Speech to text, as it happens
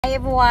Hi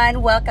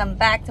everyone, welcome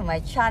back to my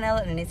channel,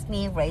 and it's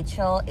me,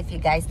 Rachel. If you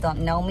guys don't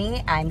know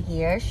me, I'm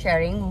here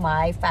sharing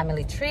my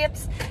family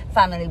trips,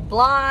 family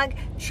blog,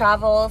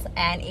 travels,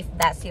 and if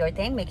that's your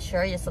thing, make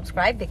sure you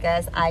subscribe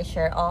because I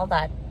share all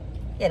that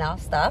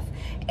stuff.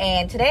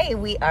 And today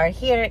we are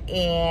here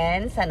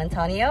in San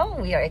Antonio.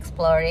 We are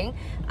exploring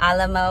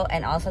Alamo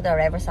and also the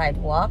Riverside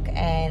Walk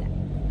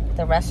and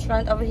the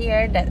restaurant over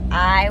here that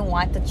I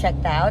want to check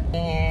out.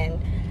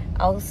 And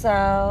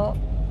also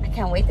I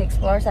can't wait to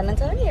explore San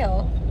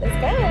Antonio. Let's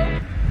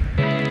go.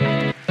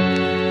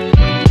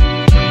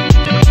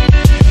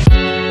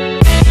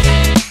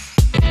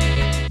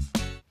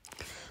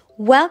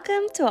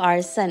 Welcome to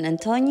our San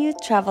Antonio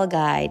travel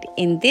guide.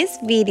 In this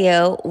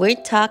video, we're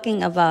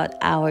talking about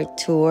our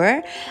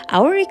tour,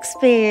 our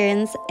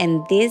experience,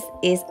 and this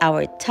is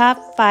our top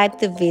 5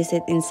 to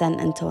visit in San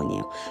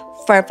Antonio.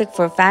 Perfect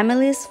for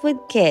families with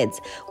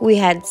kids. We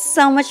had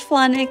so much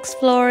fun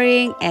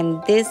exploring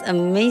and this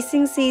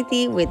amazing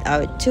city with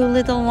our 2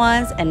 little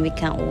ones, and we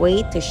can't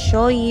wait to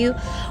show you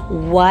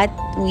what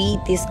we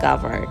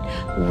discovered.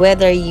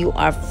 Whether you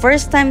are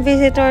first-time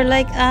visitor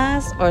like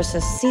us or a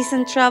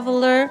seasoned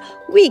traveler,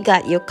 we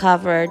got you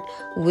covered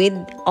with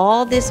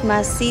all this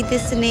must-see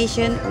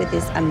destination with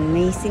this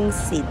amazing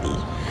city.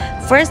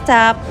 First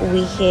up,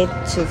 we head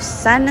to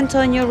San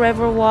Antonio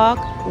Riverwalk,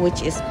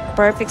 which is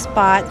perfect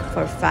spot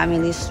for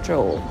family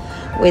stroll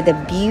with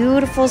a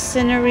beautiful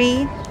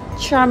scenery,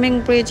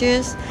 charming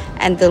bridges,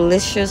 and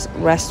delicious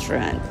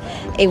restaurant.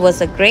 It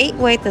was a great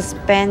way to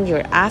spend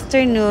your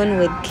afternoon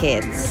with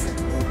kids.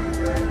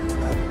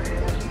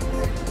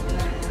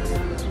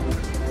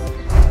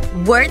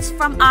 Words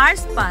from our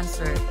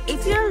sponsor.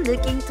 If you're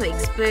looking to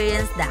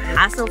experience the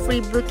hassle-free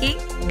booking,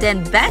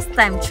 then Best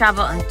Time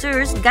Travel and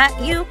Tours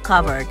got you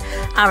covered.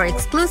 Our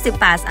exclusive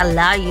pass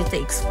allow you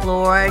to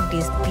explore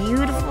this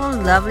beautiful,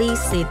 lovely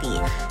city.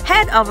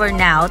 Head over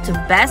now to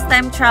Best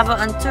Time Travel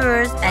and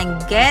Tours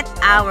and get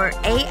our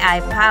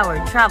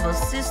AI-powered travel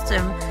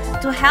system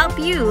to help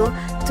you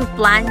to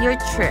plan your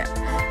trip.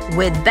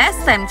 With Best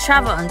Time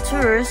Travel and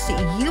Tours,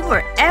 you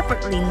will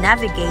effortlessly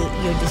navigate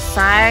your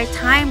desired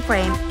time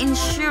frame,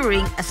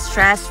 ensuring a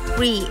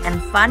stress-free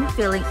and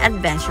fun-filling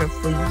adventure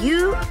for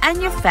you and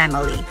your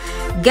family.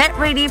 Get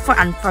ready for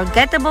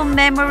unforgettable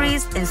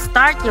memories and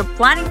start your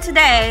planning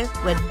today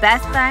with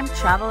Best Time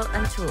Travel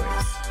and Tours.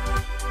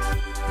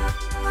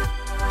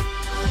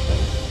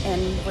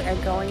 And we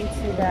are going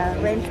to the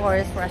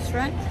Rainforest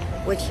Restaurant,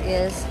 which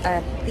is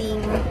a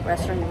theme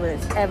restaurant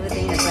with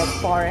everything is like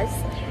forest.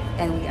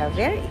 And we are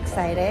very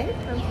excited.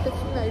 I'm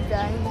fixing my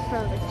dying in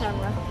front of the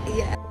camera.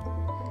 Yeah.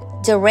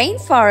 The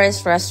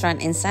Rainforest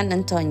Restaurant in San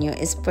Antonio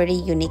is pretty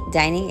unique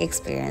dining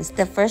experience.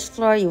 The first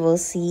floor you will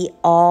see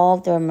all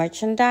the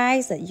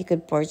merchandise that you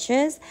could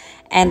purchase,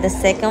 and the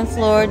second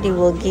floor they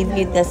will give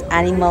you this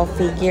animal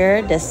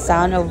figure, the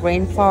sound of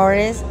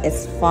rainforest.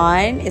 It's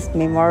fun, it's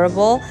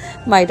memorable.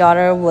 My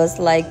daughter was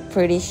like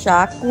pretty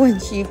shocked when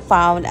she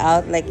found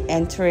out like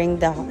entering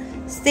the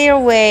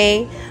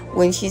stairway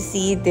when she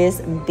see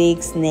this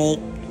big snake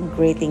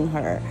greeting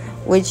her,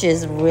 which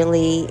is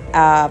really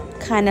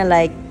kind of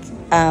like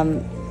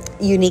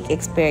unique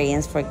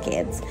experience for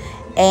kids.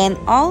 And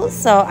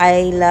also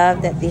I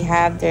love that they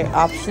have their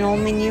optional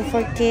menu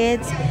for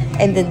kids,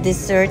 and the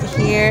dessert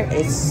here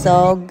is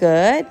so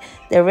good.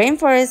 The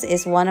Rainforest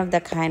is one of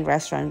the kind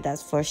restaurant,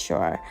 that's for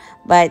sure,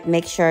 but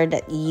make sure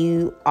that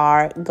you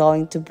are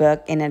going to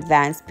book in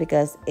advance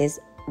because it's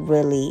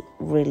really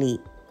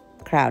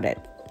crowded.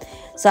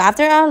 So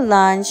after our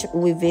lunch,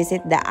 we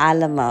visit the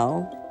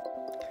Alamo.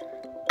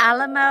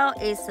 Alamo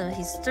is a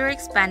historic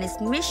Spanish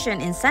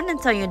mission in San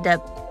Antonio that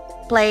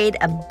played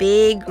a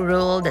big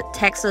role in the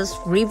Texas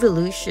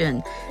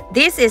Revolution.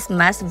 This is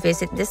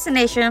must-visit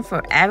destination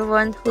for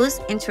everyone who's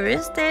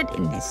interested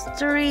in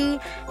history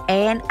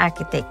and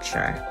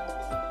architecture.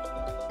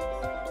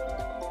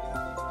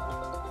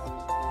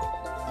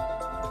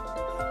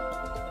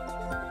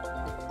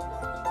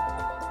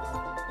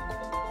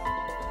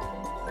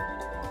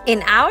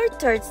 In our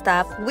third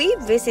stop, we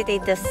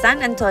visited the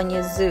San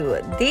Antonio Zoo.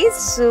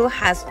 This zoo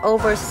has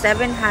over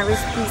 700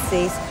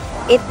 species.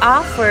 It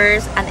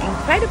offers an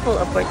incredible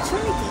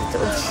opportunity to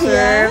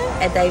observe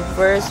a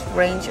diverse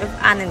range of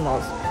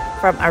animals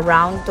from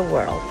around the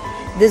world.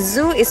 The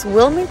zoo is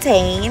well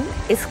maintained,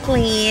 it's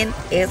clean,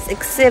 its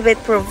exhibit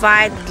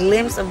provide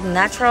glimpse of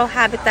natural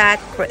habitat,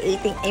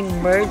 creating a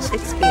merged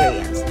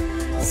experience.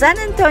 San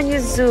Antonio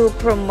Zoo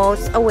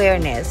promotes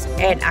awareness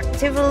and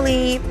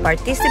actively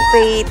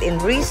participate in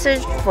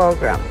research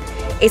programs.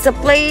 It's a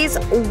place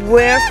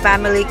where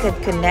family can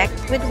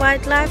connect with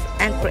wildlife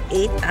and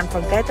create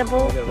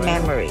unforgettable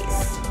memories.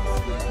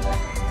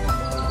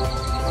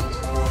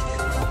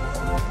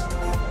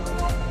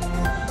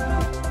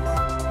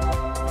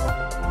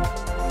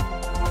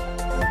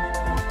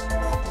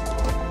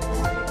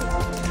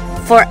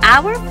 For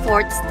our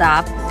fourth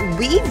stop,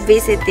 we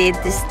visited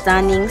the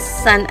stunning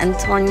San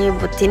Antonio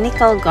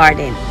Botanical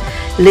Garden,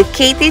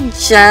 located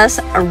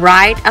just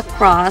right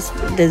across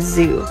the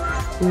zoo,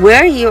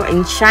 where you're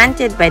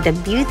enchanted by the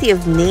beauty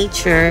of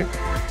nature.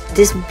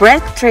 this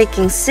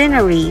breathtaking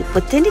scenery,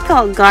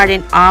 Botanical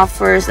Garden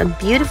offers a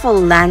beautiful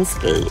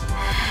landscape.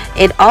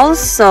 It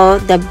also,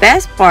 the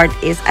best part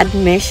is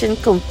admission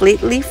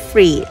completely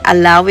free,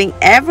 allowing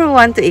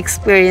everyone to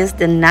experience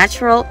the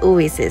natural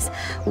oasis.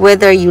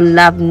 Whether you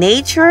love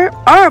nature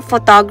or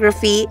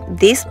photography,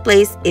 this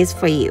place is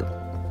for you.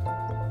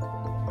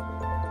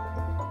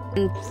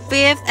 And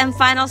fifth and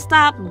final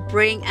stop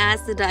bring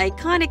us to the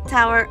iconic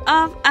Tower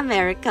of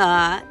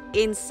America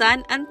in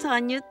San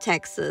Antonio,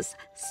 Texas.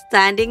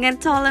 Standing and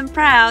tall and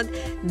proud,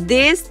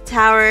 this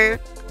tower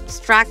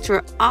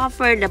structure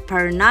offers a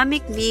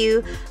panoramic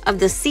view of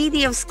the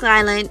city of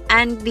Skyline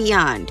and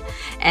beyond.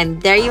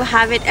 And there you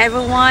have it,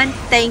 everyone.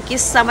 Thank you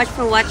so much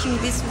for watching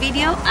this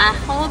video. I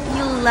hope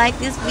you like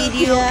this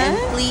video, and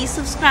please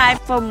subscribe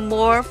for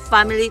more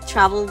family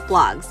travel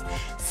vlogs.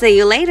 See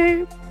you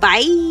later.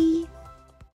 Bye.